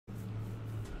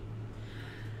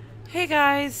Hey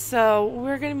guys, so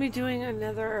we're going to be doing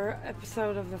another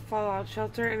episode of the Fallout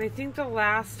Shelter, and I think the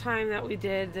last time that we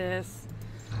did this,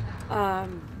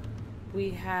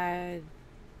 we had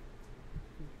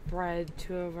bred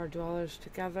two of our dwellers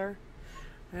together.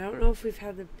 I don't know if we've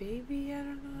had the baby yet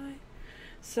or not.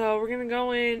 So we're going to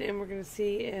go in and we're going to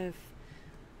see if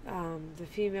the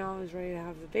female is ready to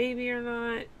have the baby or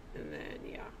not, and then,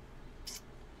 yeah.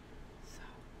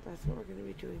 That's what we're going to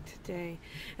be doing today.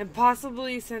 And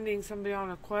possibly sending somebody on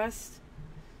a quest.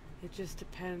 It just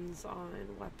depends on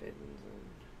weapons and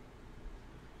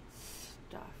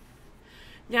stuff.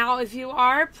 Now, if you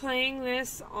are playing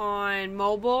this on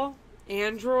mobile,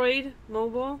 Android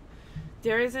mobile,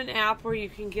 there is an app where you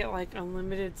can get like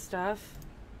unlimited stuff.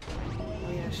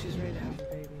 Oh yeah, she's ready to have a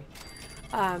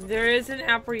baby. There is an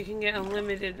app where you can get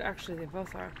unlimited, actually they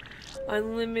both are.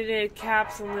 Unlimited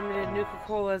caps, unlimited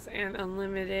Nuka-Colas, and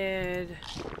unlimited...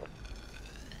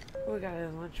 Oh, we got a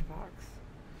lunchbox.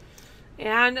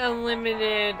 And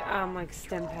unlimited, like,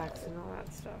 stem packs and all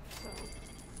that stuff, so...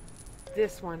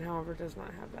 This one, however, does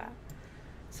not have that.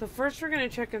 So first we're going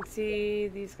to check and see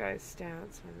these guys'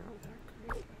 stats. They're not that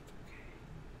great, that's okay.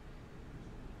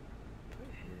 Put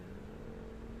him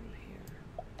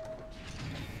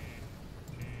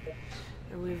here.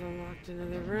 And we've unlocked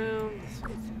another room. This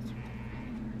one says here.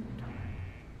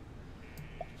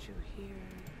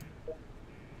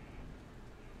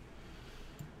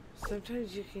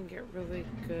 Sometimes you can get really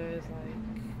good, like,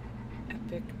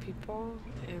 epic people,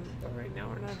 but right now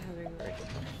we're not having very good luck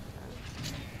with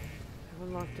that. I've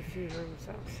unlocked a few rooms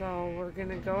though, so we're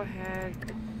gonna go ahead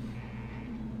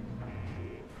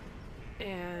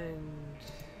and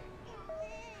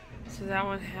so that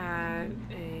one had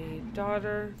a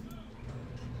daughter.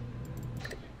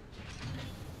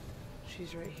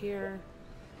 She's right here.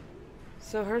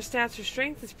 So her stats, her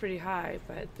strength is pretty high,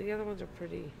 but the other ones are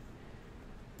pretty...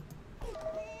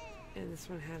 And this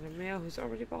one had a male who's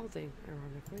already balding,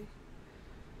 ironically.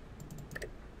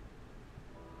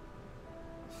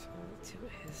 So let's see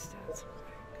what his stats are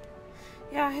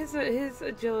like. Yeah, his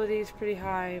agility is pretty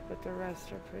high, but the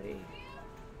rest are pretty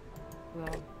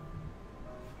low.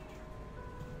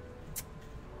 So,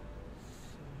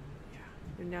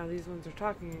 yeah. And now these ones are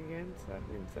talking again, so that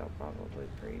means they'll probably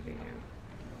breed again.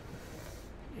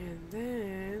 And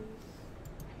then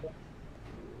okay.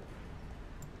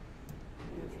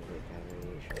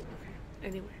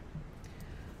 Anyway,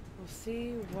 we'll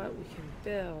see what we can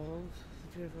build.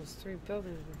 We have those 3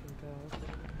 buildings we can build. What do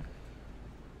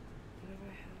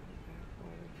I have in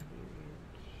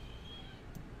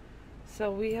the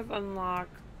So we have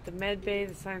unlocked the med bay,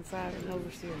 the science lab, and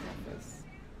overseer's office.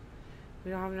 We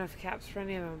don't have enough caps for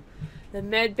any of them. The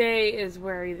med bay is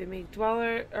where they make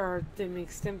they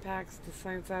make stim packs. The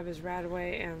science lab is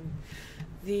Radaway, and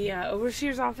the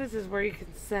overseer's office is where you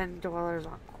can send dwellers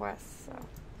on quests. So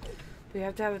we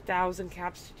have to have 1,000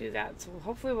 caps to do that. So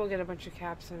hopefully we'll get a bunch of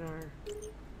caps in our. Oh,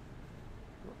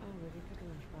 we didn't get a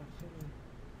lunchbox, did we?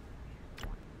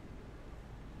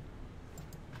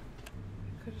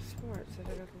 I could have swore it said I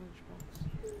got the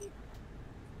lunchbox.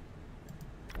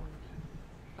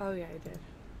 Oh yeah, I did.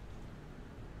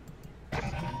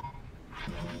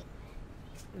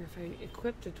 And if I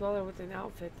equip the dweller with an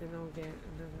outfit, then I'll get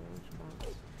another lunchbox. I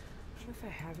don't know if I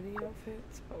have any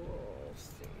outfits, but we'll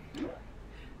see.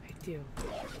 I do.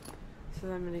 So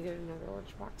then I'm going to get another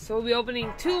lunchbox. So we'll be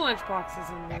opening 2 lunchboxes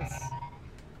in this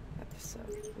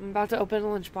episode. I'm about to open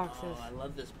lunchboxes. Oh, I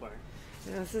love this part.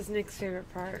 And this is Nick's favorite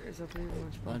part, is opening the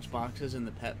lunchboxes. Lunchboxes and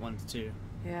the pet ones too.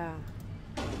 Yeah.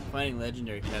 Finding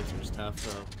legendary pets was tough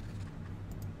though.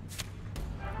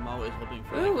 I'm always hoping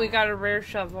for. Ooh, we got a rare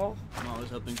shovel. I'm always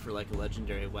hoping for like a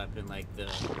legendary weapon, like the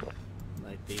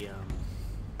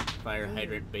fire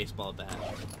hydrant baseball bat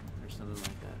or something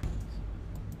like that.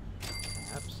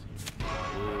 Perhaps.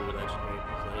 Ooh, legendary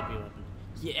weapon.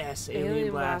 Yes,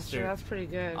 alien blaster. That's pretty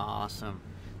good. Awesome.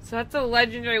 So that's a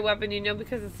legendary weapon, you know,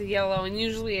 because it's a yellow, and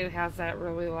usually it has that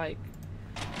really like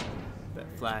that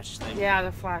flash thing. Yeah,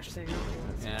 the flash thing.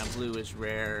 Yeah, blue is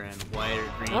rare, and white or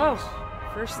green. Oh,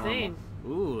 first thing.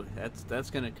 Ooh,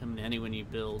 that's gonna come in handy when you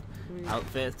build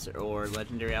outfits or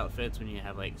legendary outfits when you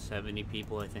have like 70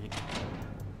 people, I think.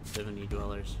 70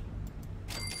 dwellers.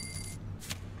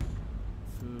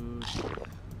 Food.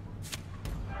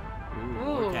 Ooh,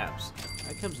 more caps.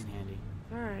 That comes in handy.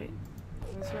 Alright.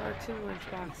 Those are our 2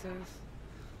 lunchboxes.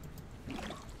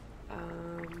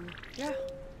 Yeah.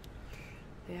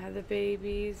 They had the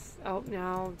babies. Oh,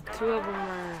 now 2 of them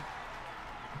are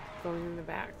going in the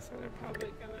back, so they're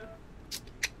probably gonna...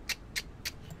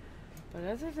 But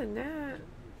other than that,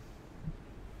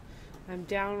 I'm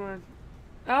down on...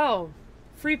 Oh!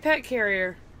 Free pet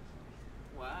carrier.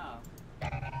 Wow.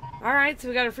 Alright, so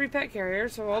we got a free pet carrier,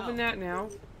 so we'll open that now.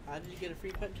 How did you get a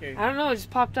free pet carrier? I don't know, it just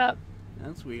popped up.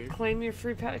 That's weird. Claim your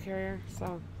free pet carrier,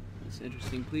 so. That's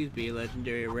interesting. Please be a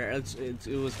legendary rare. It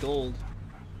was gold.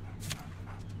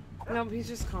 Nope, he's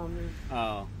just calling me.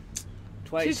 Oh.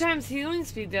 Twice. 2 times healing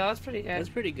speed, though. That's pretty good. That's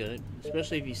pretty good.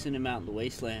 Especially if you send him out in the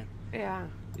wasteland. Yeah.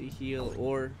 To heal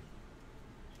or...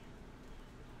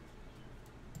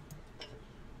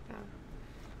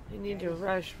 We need to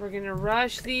rush. We're going to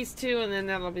rush these 2, and then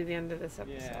that'll be the end of this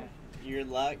episode. Yeah. Your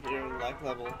luck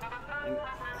level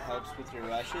helps with your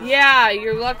rushes. Yeah,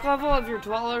 your luck level of your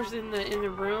dwellers in the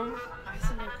room. Why is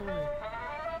it not going?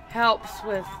 Helps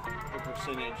with the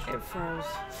percentage. It froze.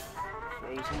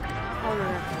 Frozen? Oh, no,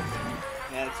 that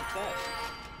froze. Yeah, it's a test.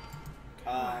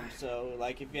 So,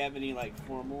 like, if you have any, like,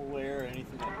 formal wear or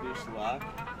anything that boosts luck,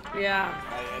 yeah,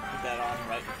 I put that on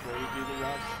right before you do the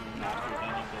rush, and after then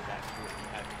you go back to what you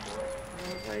had before.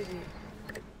 Oh, crazy.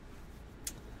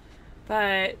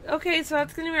 But, okay, so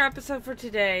that's going to be our episode for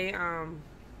today.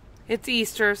 It's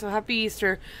Easter, so happy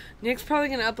Easter. Nick's probably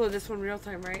going to upload this one real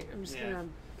time, right? I'm just going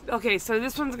to... Okay, so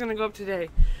this one's going to go up today.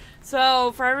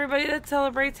 So, for everybody that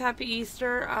celebrates happy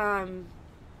Easter,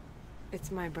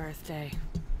 it's my birthday.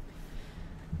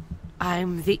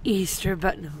 I'm the Easter,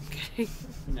 but no, I'm kidding.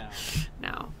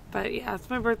 No. But yeah,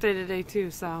 it's my birthday today too,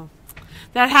 so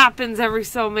that happens every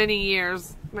so many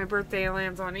years. My birthday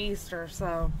lands on Easter,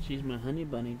 so. She's my honey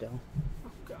bunny doll.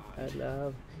 Oh God. I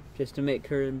love, just to make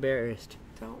her embarrassed.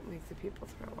 Don't make the people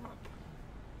throw up.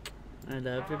 I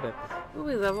love your baby. Ooh,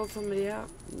 we leveled somebody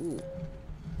up. Ooh.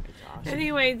 Awesome.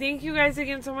 Anyway, thank you guys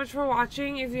again so much for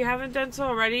watching. If you haven't done so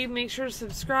already, make sure to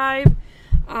subscribe.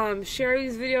 Share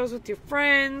these videos with your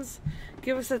friends.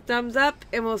 Give us a thumbs up,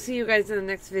 and we'll see you guys in the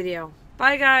next video.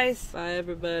 Bye, guys. Bye,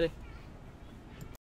 everybody.